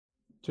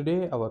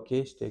Today, our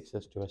case takes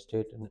us to a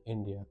state in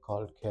India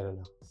called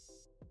Kerala.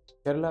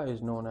 Kerala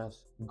is known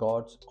as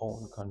God's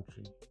own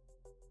country.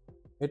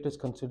 It is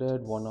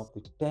considered one of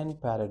the 10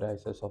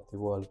 paradises of the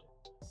world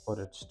for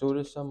its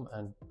tourism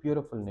and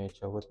beautiful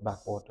nature with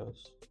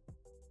backwaters.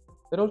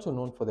 They're also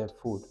known for their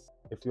food.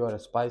 If you are a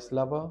spice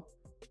lover,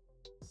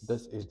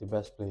 this is the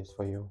best place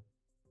for you.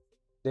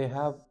 They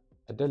have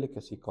a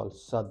delicacy called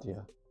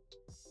sadhya.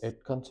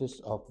 It consists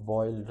of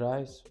boiled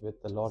rice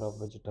with a lot of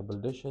vegetable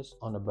dishes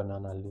on a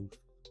banana leaf.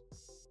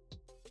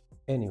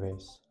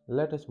 Anyways,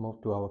 let us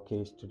move to our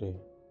case today,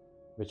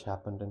 which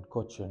happened in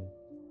Cochin.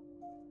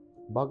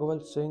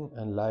 Bhagwal Singh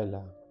and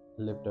Laila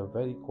lived a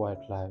very quiet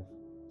life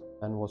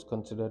and was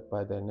considered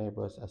by their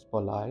neighbors as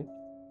polite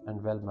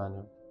and well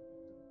mannered.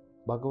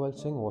 Bhagwal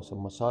Singh was a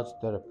massage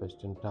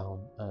therapist in town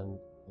and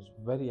was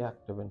very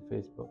active in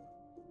Facebook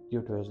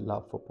due to his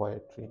love for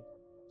poetry.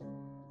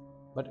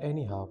 But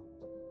anyhow,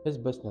 his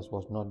business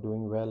was not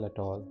doing well at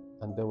all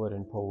and they were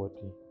in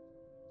poverty.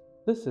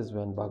 This is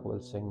when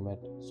Bhagwal Singh met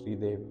Sri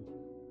Devi,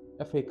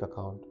 a fake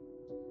account,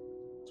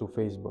 through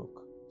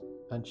Facebook,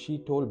 and she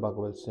told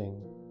Bhagwal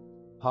Singh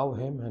how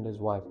him and his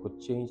wife could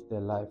change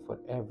their life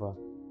forever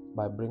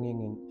by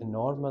bringing in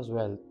enormous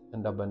wealth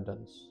and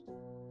abundance.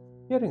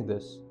 Hearing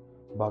this,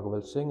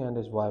 Bhagwal Singh and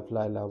his wife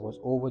Laila was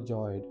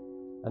overjoyed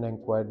and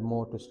inquired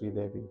more to Sri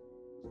Devi.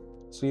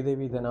 Sri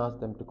Devi then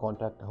asked them to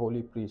contact a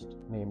holy priest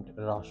named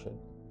Rashid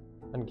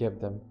and gave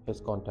them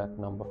his contact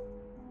number.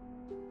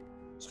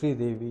 Sri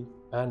Devi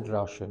and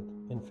Rashid,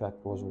 in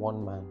fact, was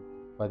one man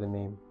by the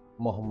name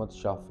Muhammad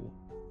Shafi.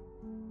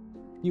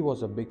 He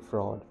was a big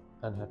fraud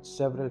and had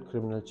several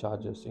criminal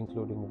charges,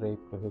 including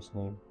rape to his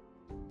name.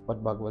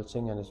 But Bhagwal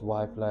Singh and his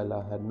wife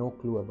Laila had no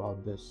clue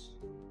about this.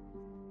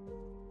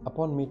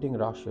 Upon meeting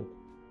Rashid,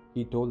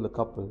 he told the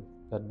couple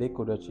that they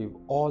could achieve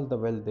all the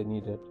wealth they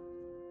needed,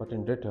 but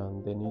in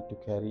return they need to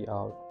carry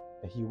out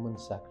a human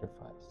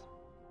sacrifice.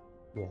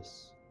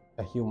 Yes,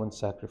 a human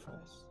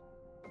sacrifice.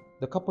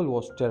 The couple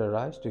was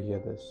terrorized to hear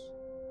this,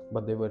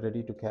 but they were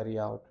ready to carry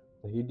out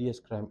the hideous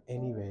crime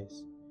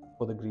anyways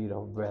for the greed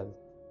of wealth.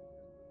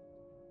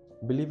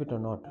 Believe it or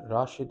not,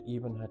 Rashid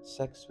even had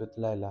sex with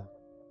Laila,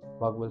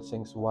 Bhagwal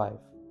Singh's wife,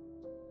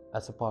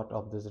 as a part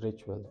of this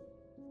ritual.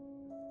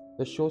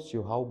 This shows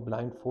you how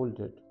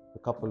blindfolded the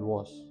couple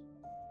was.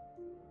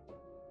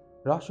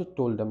 Rashid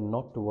told them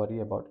not to worry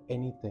about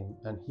anything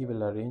and he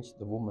will arrange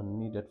the woman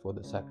needed for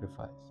the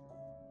sacrifice.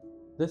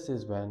 This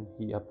is when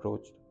he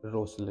approached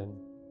Rosalind.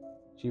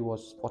 She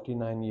was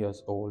 49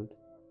 years old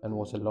and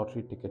was a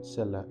lottery ticket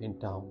seller in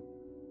town.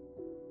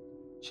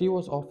 She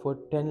was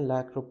offered 10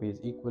 lakh rupees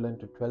equivalent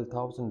to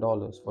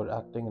 $12,000 for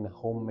acting in a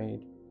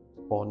homemade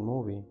porn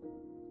movie.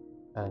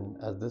 And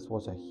as this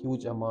was a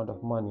huge amount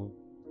of money,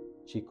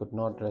 she could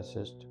not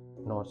resist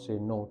nor say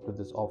no to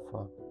this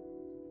offer.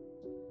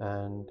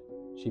 And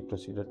she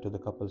proceeded to the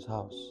couple's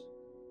house.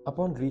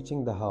 Upon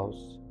reaching the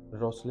house,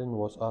 Rosalind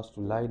was asked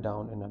to lie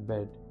down in a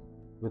bed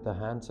with her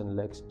hands and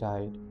legs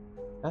tied,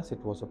 as it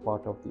was a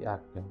part of the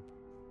acting.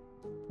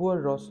 Poor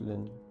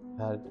Rosalind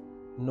had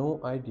no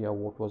idea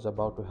what was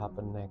about to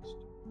happen next.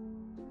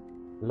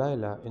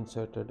 Laila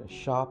inserted a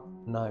sharp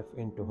knife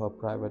into her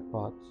private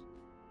parts,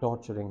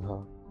 torturing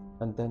her,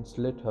 and then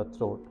slit her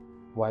throat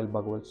while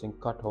Bhagwal Singh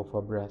cut off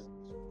her breasts.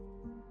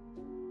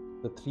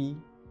 The three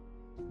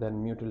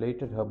then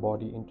mutilated her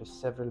body into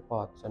several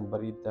parts and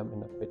buried them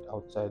in a pit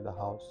outside the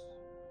house.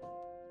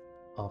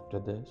 After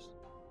this,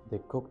 they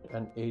cooked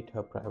and ate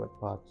her private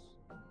parts,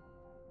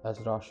 as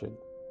Rashid,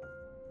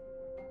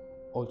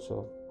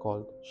 also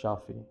called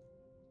Shafi,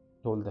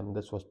 told them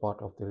this was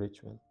part of the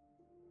ritual.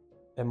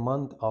 A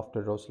month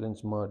after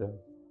Rosalind's murder,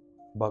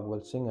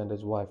 Bhagwal Singh and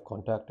his wife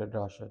contacted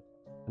Rashid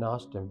and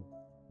asked him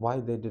why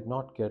they did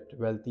not get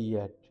wealthy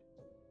yet.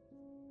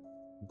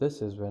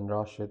 This is when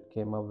Rashid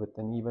came up with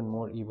an even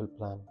more evil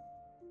plan.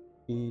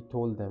 He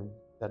told them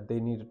that they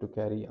needed to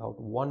carry out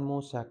one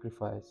more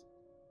sacrifice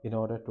in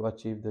order to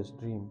achieve this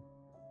dream.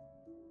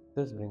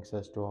 This brings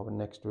us to our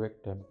next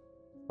victim,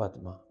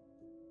 Padma.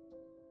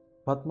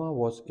 Padma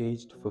was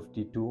aged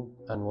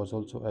 52 and was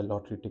also a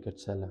lottery ticket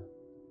seller.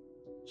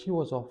 She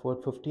was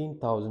offered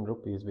 15,000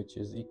 rupees, which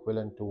is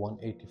equivalent to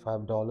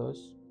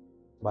 $185,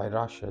 by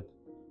Rashid,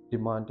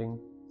 demanding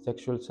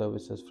sexual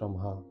services from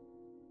her.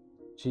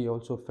 She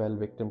also fell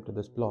victim to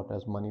this plot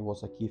as money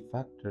was a key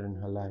factor in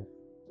her life.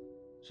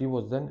 She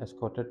was then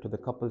escorted to the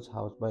couple's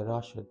house by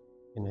Rashid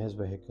in his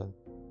vehicle.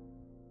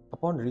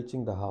 Upon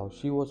reaching the house,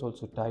 she was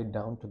also tied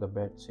down to the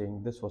bed,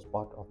 saying this was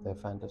part of their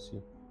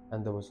fantasy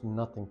and there was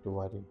nothing to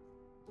worry.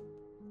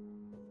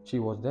 She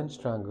was then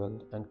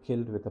strangled and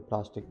killed with a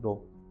plastic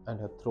rope and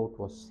her throat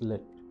was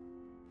slit.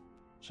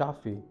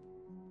 Shafi,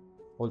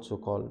 also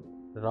called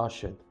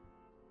Rashid,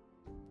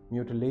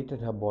 mutilated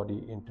her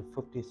body into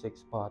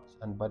 56 parts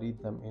and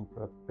buried them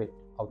into a pit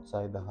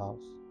outside the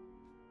house.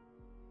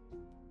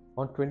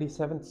 On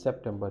 27th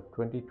September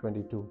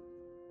 2022,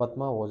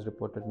 Padma was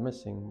reported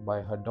missing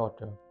by her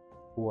daughter,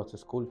 who was a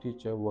school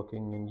teacher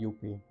working in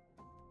UP,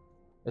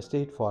 a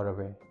state far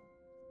away.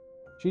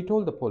 She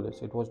told the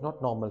police it was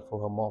not normal for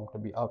her mom to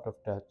be out of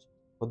touch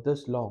for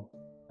this long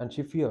and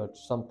she feared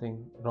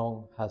something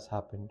wrong has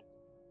happened.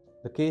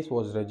 The case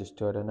was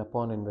registered, and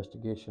upon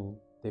investigation,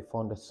 they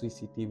found a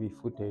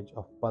CCTV footage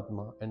of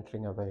Padma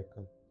entering a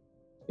vehicle.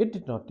 It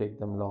did not take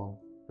them long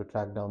to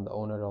track down the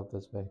owner of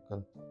this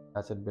vehicle,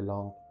 as it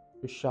belonged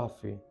to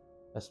Shafi,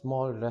 a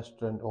small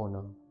restaurant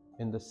owner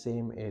in the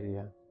same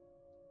area.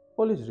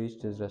 Police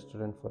reached his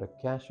restaurant for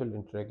a casual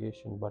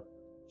interrogation, but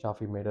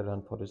Shafi made a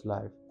run for his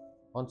life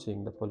on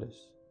seeing the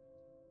police.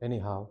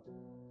 Anyhow,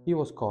 he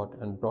was caught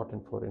and brought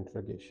in for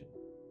interrogation.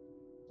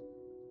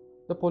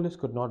 The police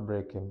could not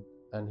break him,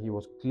 and he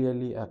was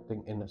clearly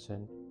acting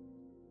innocent.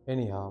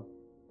 Anyhow,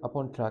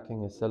 upon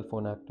tracking his cell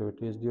phone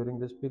activities during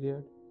this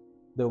period,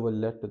 they were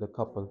led to the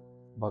couple,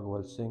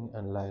 Bhagwal Singh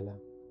and Laila.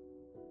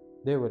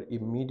 They were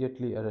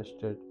immediately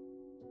arrested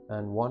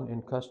and one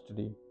in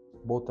custody.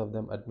 Both of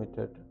them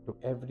admitted to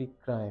every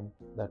crime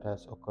that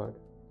has occurred.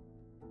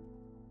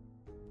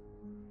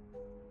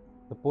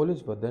 The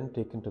police were then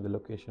taken to the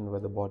location where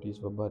the bodies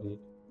were buried.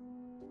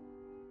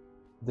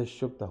 This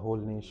shook the whole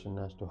nation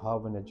as to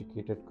how an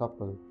educated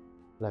couple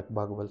like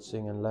Bhagwal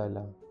Singh and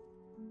Laila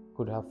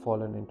could have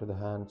fallen into the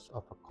hands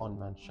of a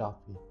conman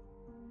Shafi,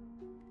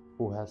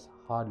 who has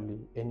hardly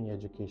any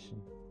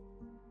education.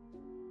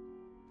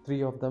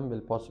 Three of them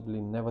will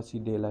possibly never see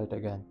daylight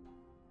again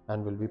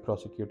and will be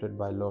prosecuted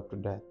by law to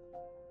death.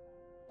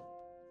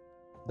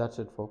 That's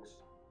it, folks.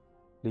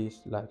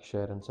 Please like,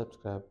 share, and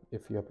subscribe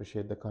if you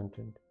appreciate the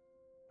content.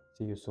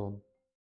 See you soon.